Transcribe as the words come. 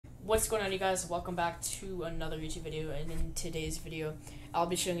What's going on, you guys? Welcome back to another YouTube video, and in today's video I'll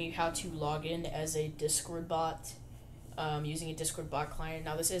be showing you how to log in as a Discord bot using a Discord bot client.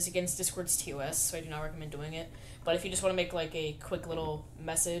 Now this is against Discord's TOS, so I do not recommend doing it, but if you just want to make like a quick little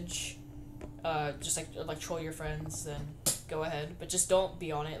message, just like troll your friends, then go ahead, but just don't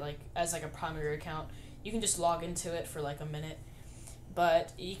be on it like as like a primary account. You can just log into it for like a minute,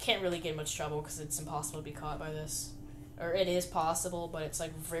 but you can't really get in much trouble because it's impossible to be caught by this. Or it is possible, but it's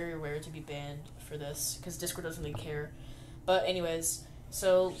like very rare to be banned for this because Discord doesn't really care. But anyways,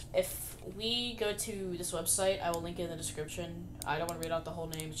 so if we go to this website, I will link it in the description. I don't want to read out the whole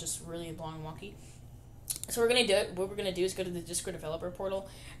name; it's just really long and wonky. So what we're gonna do is go to the Discord developer portal,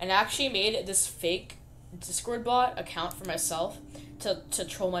 and I actually made this fake Discord bot account for myself to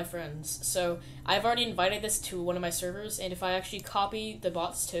troll my friends. So I've already invited this to one of my servers, and if I actually copy the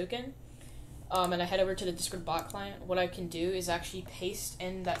bot's token, and I head over to the Discord bot client, what I can do is actually paste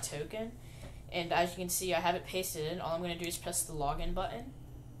in that token, and as you can see, I have it pasted in. All I'm going to do is press the login button.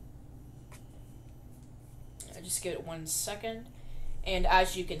 I just give it 1 second, and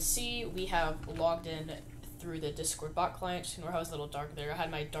as you can see, we have logged in through the Discord bot client. Just ignore how it's a little dark there. I had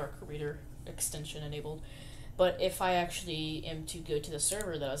my dark reader extension enabled, but if I actually am to go to the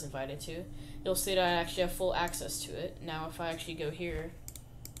server that I was invited to, you'll see that I actually have full access to it. Now if I actually go here,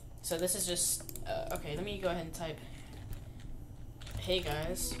 so this is just, okay, let me go ahead and type, hey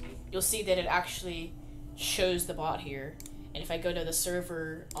guys, you'll see that it actually shows the bot here, and if I go to the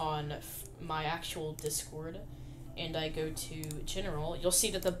server on my actual Discord, and I go to general, you'll see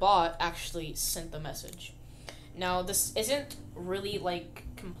that the bot actually sent the message. Now, this isn't really, like,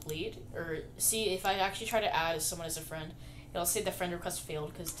 complete, or, see, if I actually try to add someone as a friend, it'll say the friend request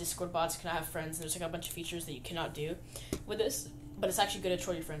failed, because Discord bots cannot have friends, and there's, like, a bunch of features that you cannot do with this. But it's actually good to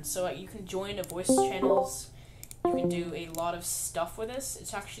troll your friends. So you can join voice channels. You can do a lot of stuff with this.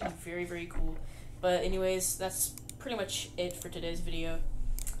 It's actually very, very cool. But anyways, that's pretty much it for today's video.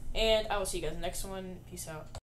 And I will see you guys in the next one. Peace out.